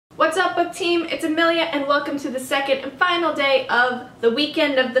What's up, book team? It's Amelia, and welcome to the second and final day of the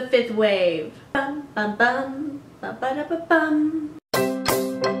weekend of the fifth wave. Bum bum bum, ba ba da ba bum.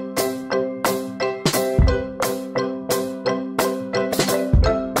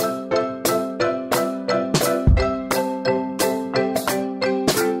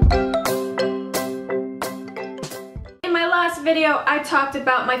 Video, I talked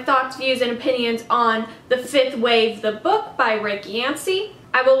about my thoughts, views, and opinions on The Fifth Wave, the book by Rick Yancey.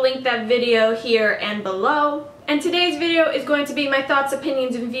 I will link that video here and below. And today's video is going to be my thoughts,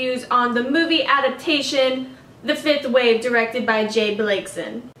 opinions, and views on the movie adaptation, The Fifth Wave, directed by Jay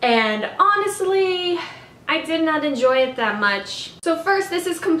Blakeson. And honestly, I did not enjoy it that much. So first, this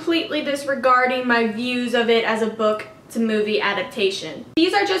is completely disregarding my views of it as a book to movie adaptation.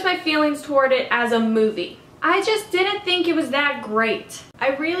 These are just my feelings toward it as a movie. I just didn't think it was that great.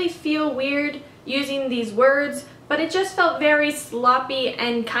 I really feel weird using these words, but it just felt very sloppy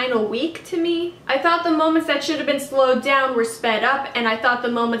and kind of weak to me. I thought the moments that should have been slowed down were sped up, and I thought the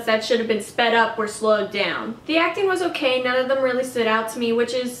moments that should have been sped up were slowed down. The acting was okay, none of them really stood out to me,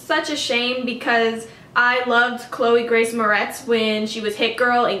 which is such a shame because I loved Chloe Grace Moretz when she was Hit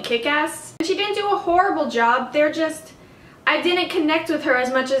Girl in Kick-Ass. And she didn't do a horrible job, I didn't connect with her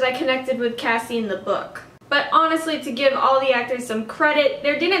as much as I connected with Cassie in the book. But honestly, to give all the actors some credit,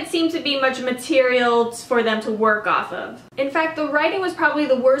 there didn't seem to be much material for them to work off of. In fact, the writing was probably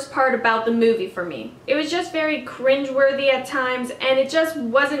the worst part about the movie for me. It was just very cringeworthy at times, and it just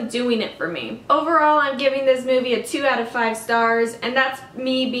wasn't doing it for me. Overall, I'm giving this movie a 2 out of 5 stars, and that's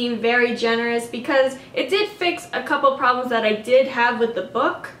me being very generous because it did fix a couple problems that I did have with the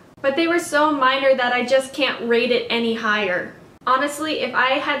book, but they were so minor that I just can't rate it any higher. Honestly, if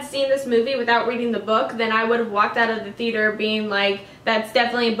I had seen this movie without reading the book, then I would have walked out of the theater being like, that's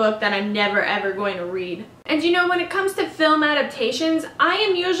definitely a book that I'm never ever going to read. And you know, when it comes to film adaptations, I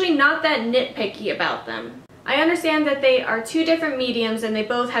am usually not that nitpicky about them. I understand that they are two different mediums and they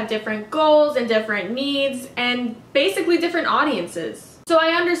both have different goals and different needs and basically different audiences. So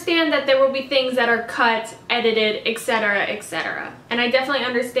I understand that there will be things that are cut, edited, etc., etc. And I definitely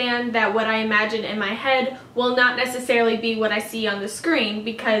understand that what I imagine in my head will not necessarily be what I see on the screen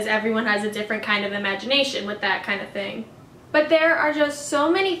because everyone has a different kind of imagination with that kind of thing. But there are just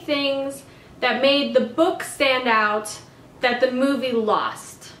so many things that made the book stand out that the movie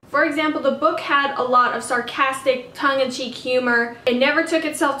lost. For example, the book had a lot of sarcastic, tongue-in-cheek humor. It never took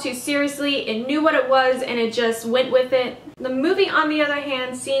itself too seriously, it knew what it was, and it just went with it. The movie, on the other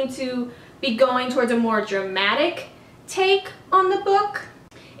hand, seemed to be going towards a more dramatic take on the book.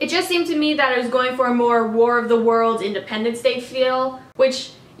 It just seemed to me that it was going for a more War of the Worlds, Independence Day feel,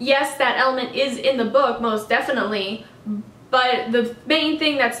 which, yes, that element is in the book, most definitely, but the main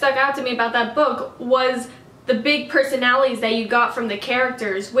thing that stuck out to me about that book was the big personalities that you got from the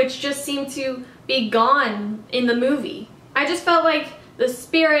characters, which just seemed to be gone in the movie. I just felt like the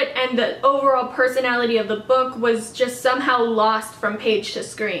spirit and the overall personality of the book was just somehow lost from page to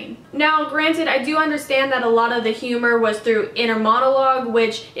screen. Now, granted, I do understand that a lot of the humor was through inner monologue,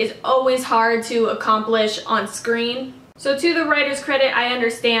 which is always hard to accomplish on screen. So to the writer's credit, I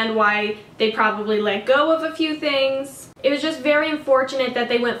understand why they probably let go of a few things. It was just very unfortunate that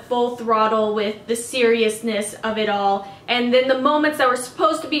they went full throttle with the seriousness of it all, and then the moments that were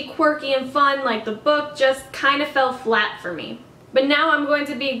supposed to be quirky and fun, like the book, just kind of fell flat for me. But now I'm going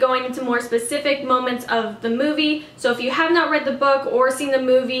to be going into more specific moments of the movie, so if you have not read the book or seen the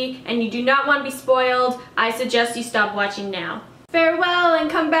movie and you do not want to be spoiled, I suggest you stop watching now. Farewell, and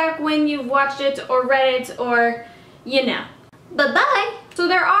come back when you've watched it or read it or, you know. Bye-bye! So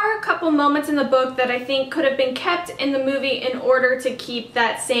there are a couple moments in the book that I think could have been kept in the movie in order to keep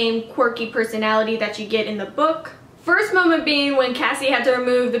that same quirky personality that you get in the book. First moment being when Cassie had to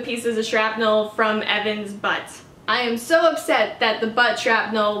remove the pieces of shrapnel from Evan's butt. I am so upset that the butt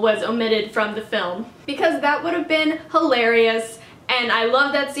shrapnel was omitted from the film because that would have been hilarious, and I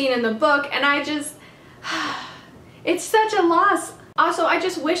love that scene in the book, and it's such a loss. Also, I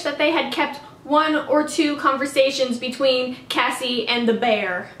just wish that they had kept 1 or 2 conversations between Cassie and the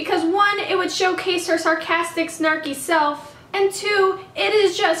bear. Because 1, it would showcase her sarcastic, snarky self, and 2, it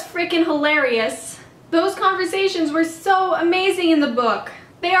is just freaking hilarious. Those conversations were so amazing in the book.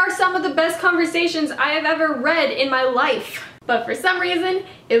 They are some of the best conversations I have ever read in my life. But for some reason,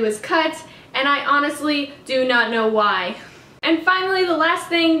 it was cut, and I honestly do not know why. And finally, the last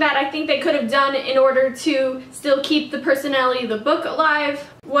thing that I think they could have done in order to still keep the personality of the book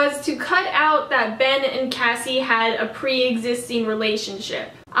alive was to cut out that Ben and Cassie had a pre-existing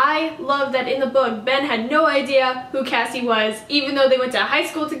relationship. I love that in the book, Ben had no idea who Cassie was, even though they went to high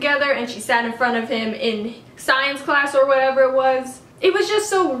school together and she sat in front of him in science class or whatever it was. It was just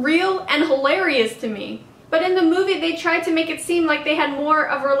so real and hilarious to me. But in the movie, they tried to make it seem like they had more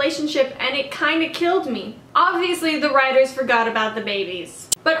of a relationship, and it kind of killed me. Obviously, the writers forgot about the babies.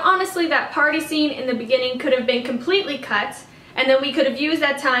 But honestly, that party scene in the beginning could have been completely cut, and then we could have used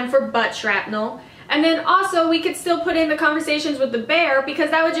that time for butt shrapnel. And then also, we could still put in the conversations with the bear,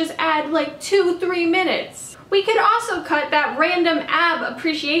 because that would just add like 2-3 minutes. We could also cut that random ab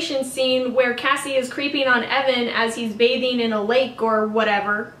appreciation scene where Cassie is creeping on Evan as he's bathing in a lake or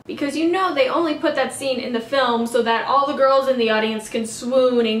whatever. Because you know they only put that scene in the film so that all the girls in the audience can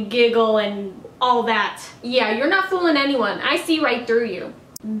swoon and giggle and all that. Yeah, you're not fooling anyone. I see right through you.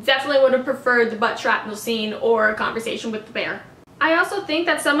 Definitely would have preferred the butt shrapnel scene or a conversation with the bear. I also think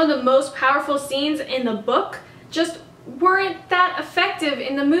that some of the most powerful scenes in the book just weren't that effective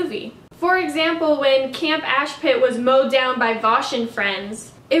in the movie. For example, when Camp Ash Pit was mowed down by Vosh and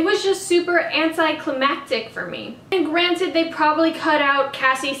friends, it was just super anticlimactic for me. And granted, they probably cut out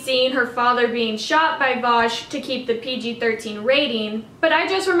Cassie seeing her father being shot by Vosh to keep the PG-13 rating, but I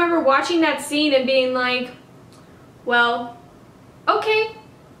just remember watching that scene and being like, well, okay,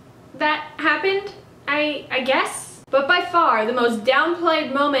 that happened, I guess. But by far, the most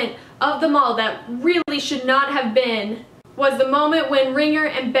downplayed moment of them all that really should not have been was the moment when Ringer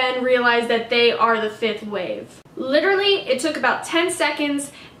and Ben realized that they are the fifth wave. Literally, it took about 10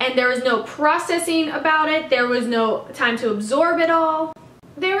 seconds and there was no processing about it. There was no time to absorb it all.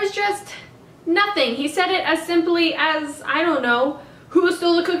 There was just nothing. He said it as simply as, I don't know, who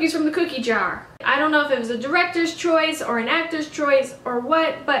stole the cookies from the cookie jar? I don't know if it was a director's choice or an actor's choice or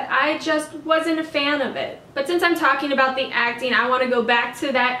what, but I just wasn't a fan of it. But since I'm talking about the acting, I want to go back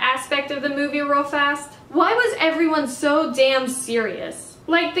to that aspect of the movie real fast. Why was everyone so damn serious?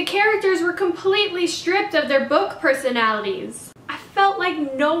 Like, the characters were completely stripped of their book personalities. I felt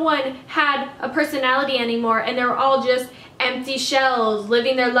like no one had a personality anymore and they were all just empty shells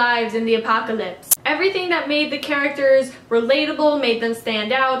living their lives in the apocalypse. Everything that made the characters relatable, made them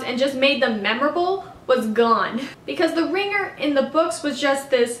stand out, and just made them memorable was gone. Because the Ringer in the books was just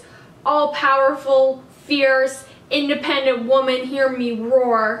this all-powerful, fierce, independent woman, hear me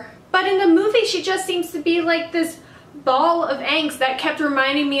roar. But in the movie, she just seems to be like this ball of angst that kept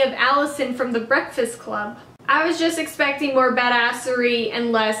reminding me of Allison from The Breakfast Club. I was just expecting more badassery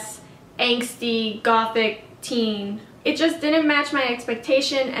and less angsty, gothic teen. It just didn't match my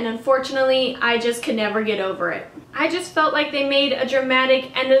expectation, and unfortunately, I just could never get over it. I just felt like they made a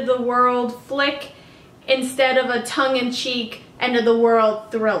dramatic end-of-the-world flick instead of a tongue-in-cheek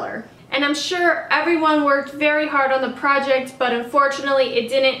end-of-the-world thriller. And I'm sure everyone worked very hard on the project, but unfortunately, it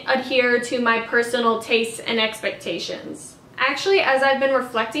didn't adhere to my personal tastes and expectations. Actually, as I've been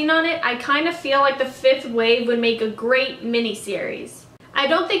reflecting on it, I kind of feel like The Fifth Wave would make a great miniseries. I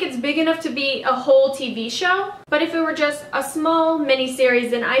don't think it's big enough to be a whole TV show, but if it were just a small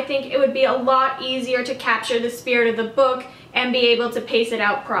miniseries, then I think it would be a lot easier to capture the spirit of the book and be able to pace it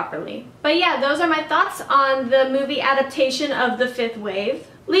out properly. But yeah, those are my thoughts on the movie adaptation of The Fifth Wave.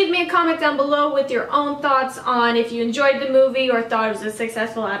 Leave me a comment down below with your own thoughts on if you enjoyed the movie or thought it was a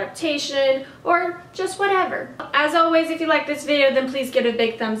successful adaptation or just whatever. As always, if you like this video, then please give it a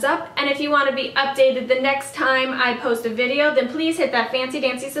big thumbs up. And if you want to be updated the next time I post a video, then please hit that fancy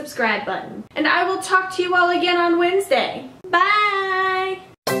dancy subscribe button. And I will talk to you all again on Wednesday. Bye!